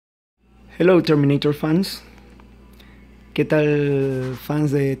Hello Terminator fans. ¿Qué tal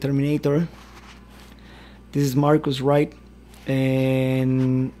fans de Terminator? This is Marcus Wright,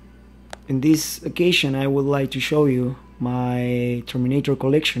 and in this occasion I would like to show you my Terminator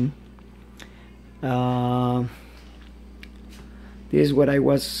collection. This is what I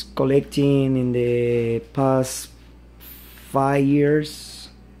was collecting in the past 5 years.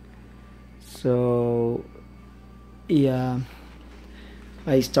 So yeah,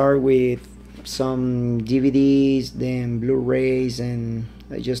 I start with some DVDs, then Blu-rays, and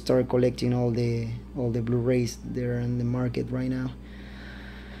I just started collecting all the Blu-rays that are in the market right now.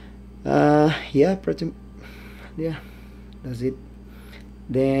 Yeah, that's it.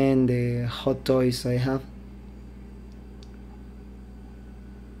 Then the hot toys I have.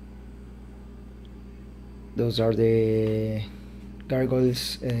 Those are the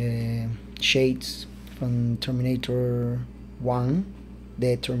gargoyles shades from Terminator 1,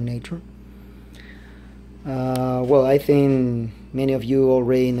 the Terminator. Well, I think many of you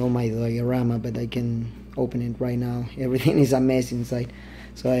already know my diorama, but I can open it right now. Everything is a mess inside,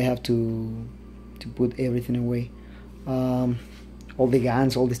 so I have to put everything away. All the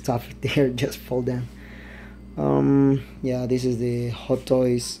guns, all the stuff there just fall down. Yeah, this is the hot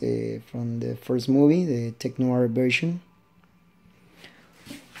toys from the first movie, the tech noir version.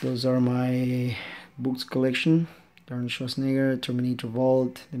 Those are my books collection: Arnold Schwarzenegger, Terminator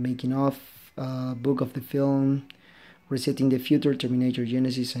Vault, the making of, book of the film, Resetting the Future, Terminator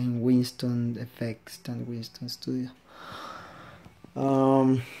Genesis, and Winston Effects and Winston Studio.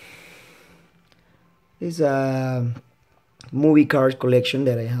 It's a movie card collection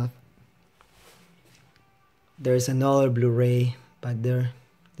that I have. There's another Blu-ray back there.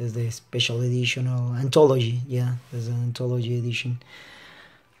 There's the special edition or anthology. Yeah, there's an anthology edition.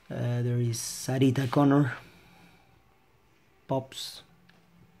 There is Sarita Connor, Pops,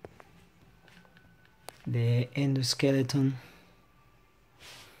 the endoskeleton,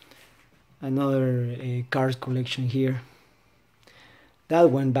 another card collection here.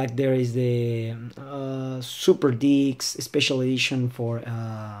 That one back there is the Super Dix special edition for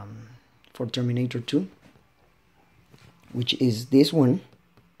Terminator 2, which is this one,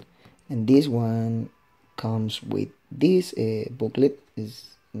 and this one comes with this booklet.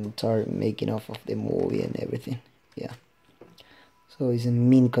 Is entire making of the movie and everything. Yeah, so it's in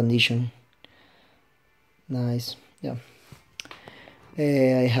mint condition. Nice. Yeah.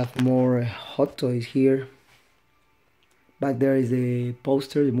 I have more hot toys here. Back there is the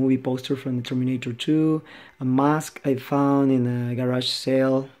poster, the movie poster from the Terminator 2. A mask I found in a garage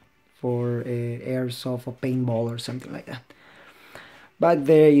sale for airsoft or paintball or something like that. Back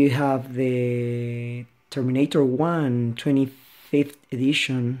there you have the Terminator 1 25th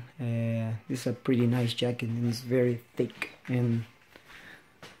edition. This is a pretty nice jacket and it's very thick. And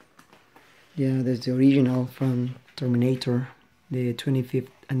yeah, that's the original from Terminator, the 25th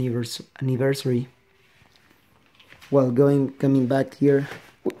anniversary. Well, coming back here,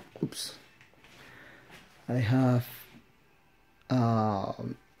 oops, I have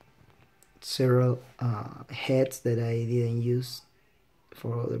several heads that I didn't use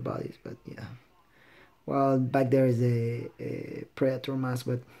for other bodies, but yeah. Well, back there is a Predator mask,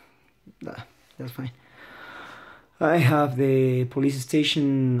 but that's fine. I have the police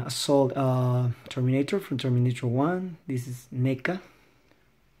station assault Terminator from Terminator 1. This is NECA.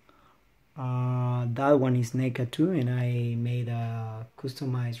 That one is NECA 2, and I made a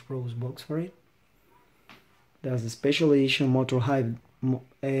customized rose box for it. There's a special edition Harley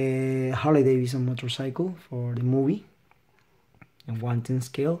Davidson motorcycle for the movie, and 1/10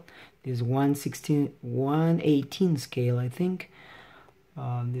 scale. This is 1/18 scale, I think.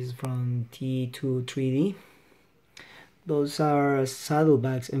 This is from T2 3D. Those are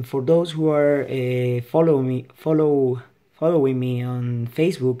saddlebags, and for those who are following me on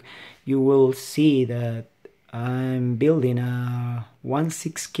Facebook, you will see that I'm building a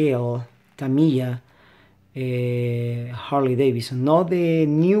 1/6 scale Tamiya Harley Davidson, not the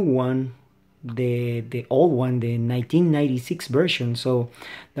new one, the old one, the 1996 version. So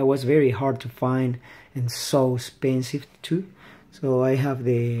that was very hard to find and so expensive too. So I have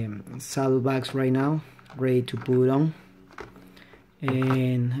the saddlebags right now ready to put on,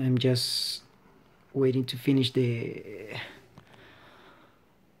 and I'm just waiting to finish the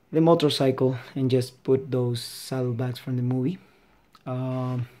motorcycle and just put those saddlebags from the movie.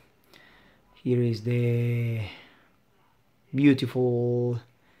 Here is the beautiful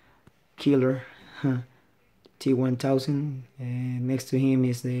killer T1000, and next to him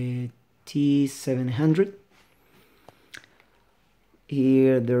is the T700.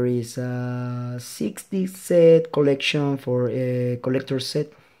 Here there is a 60 set collection for a collector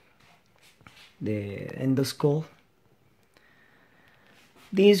set. the endoskull.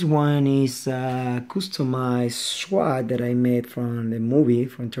 This one is a customized SWAT that I made from the movie,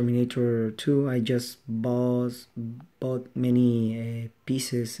 from Terminator 2. I just bought many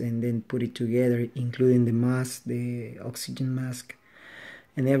pieces and then put it together, including the mask, the oxygen mask,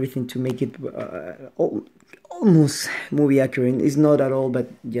 and everything to make it almost movie accurate. It's not at all, but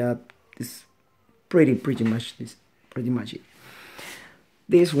yeah, it's pretty much it.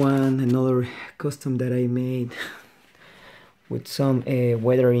 This one, another custom that I made with some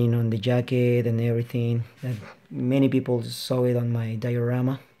weathering on the jacket and everything. That many people saw it on my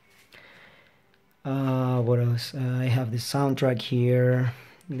diorama. What else? I have the soundtrack here,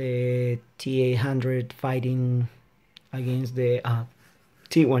 the T800 fighting against the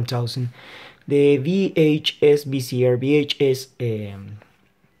T1000, the VHS VCR VHS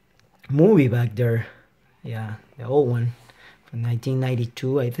movie back there. Yeah, the old one from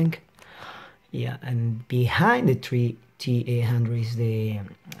 1992, I think. Yeah, and behind the T800 is the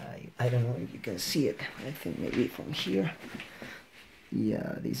I don't know if you can see it. I think maybe from here.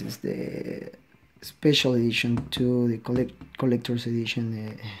 Yeah, this is the special edition to the collector's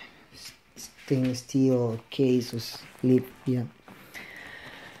edition, stainless steel case or lip. Yeah.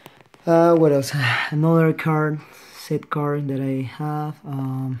 What else? Another set card that I have.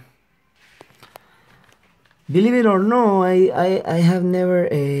 Believe it or no, I have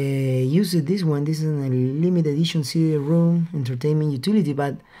never used this one. This is a limited edition CD-ROM entertainment utility,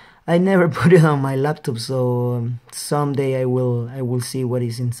 but I never put it on my laptop. So someday I will see what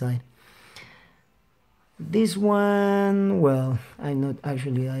is inside. This one, well, I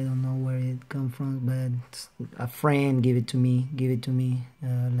don't know where it come from, but a friend gave it to me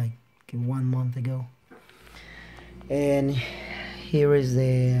like 1 month ago. And here is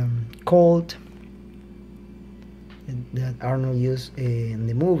the Colt that Arnold used in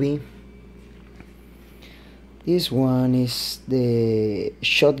the movie. This one is the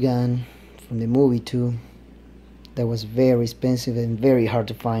shotgun from the movie too. That was very expensive and very hard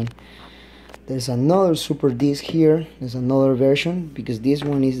to find. There's another super disc here. There's another version because this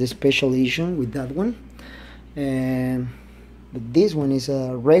one is the special edition with that one, but this one is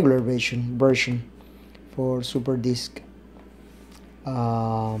a regular version for super disc.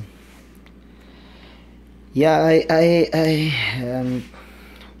 Yeah,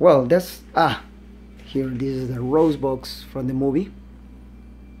 well, that's here. This is the rose box from the movie.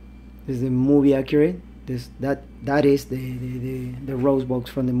 This is the movie accurate. That is the rose box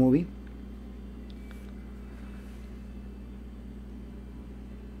from the movie.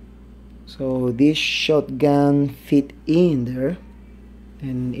 So this shotgun fit in there,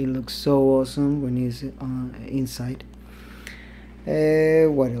 and it looks so awesome when it's inside.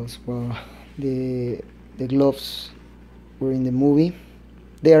 What else? Well, the gloves were in the movie.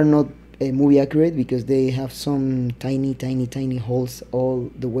 They are not movie accurate because they have some tiny holes all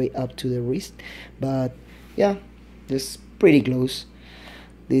the way up to the wrist, but yeah, it's pretty close.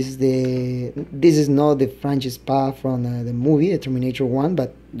 This is not the Francis Pa from the movie, the Terminator 1,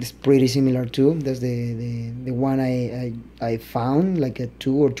 but it's pretty similar too. That's the one I found like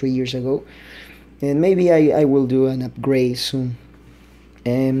 2 or 3 years ago, and maybe I will do an upgrade soon.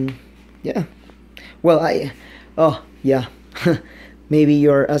 Yeah. Well, yeah. Maybe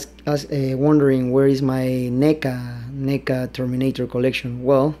you're wondering where is my NECA Terminator collection.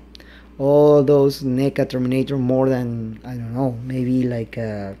 Well, all those NECA Terminator, more than, I don't know, maybe like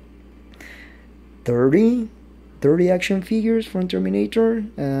 30 action figures from Terminator.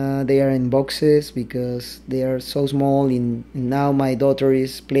 They are in boxes because they are so small, and now my daughter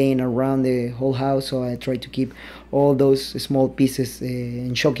is playing around the whole house, so I try to keep all those small pieces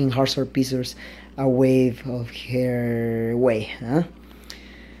and shocking hazard pieces away of her way, huh?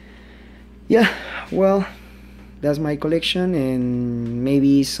 Yeah, well, that's my collection, and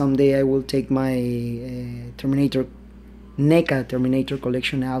maybe someday I will take my NECA Terminator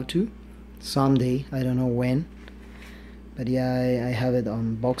collection out too. Someday, I don't know when, but yeah, I have it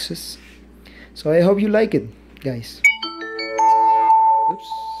on boxes. So I hope you like it, guys. Oops,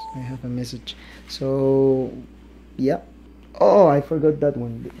 I have a message. So yeah. Oh, I forgot that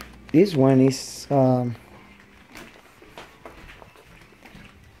one. This one is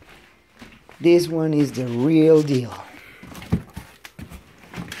the real deal,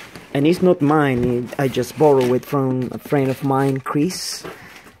 and it's not mine. I just borrowed it from a friend of mine, Chris,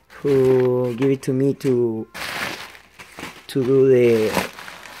 who gave it to me to build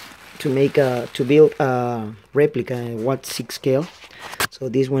a replica in Watt 6 scale. So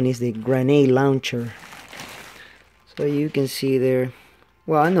this one is the grenade launcher. So you can see there.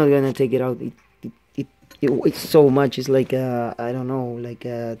 Well, I'm not gonna take it out. It weighs so much. It's like I don't know, like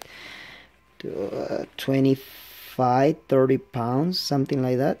 25, 30 pounds, something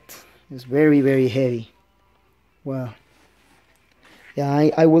like that. It's very, very heavy. Well, yeah,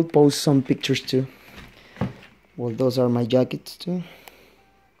 I will post some pictures too. Well, those are my jackets too.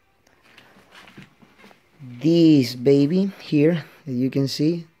 This baby here, as you can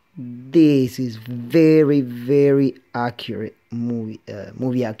see, this is very, very accurate movie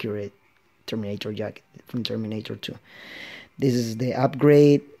accurate Terminator jacket from Terminator 2. This is the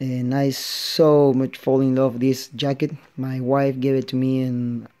upgrade, and I so much fall in love with this jacket. My wife gave it to me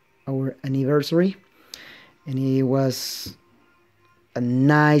in our anniversary, and it was a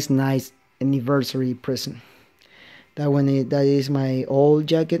nice, nice anniversary present. That is my old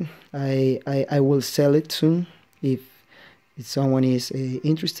jacket. I will sell it soon if someone is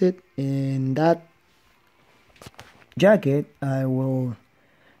interested in that jacket. I will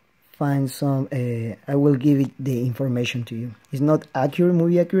find some. I will give it the information to you. It's not accurate,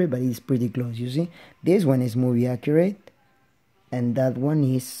 movie accurate, but it's pretty close. You see, this one is movie accurate, and that one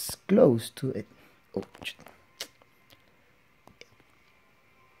is close to it. Oh,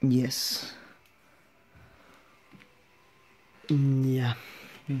 yes. Yeah.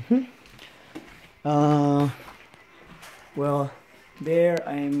 Uh, well, there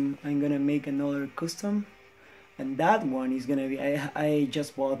I'm gonna make another custom, and that one is gonna be I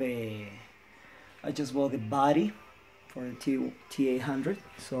just bought the body for the T800.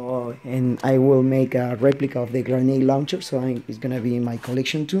 So, and I will make a replica of the grenade launcher. So it's gonna be in my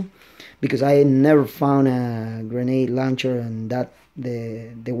collection too, because I never found a grenade launcher, and that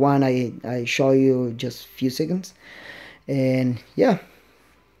the one I show you just a few seconds. And yeah,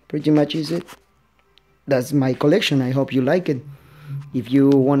 pretty much is it. That's my collection. I hope you like it. If you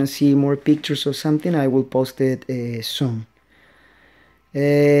want to see more pictures or something, I will post it soon.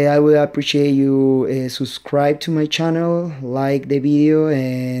 I would appreciate you subscribe to my channel, like the video,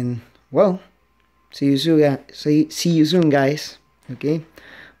 and well, see you soon. See you soon, guys. Okay,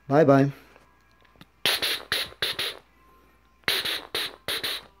 bye bye.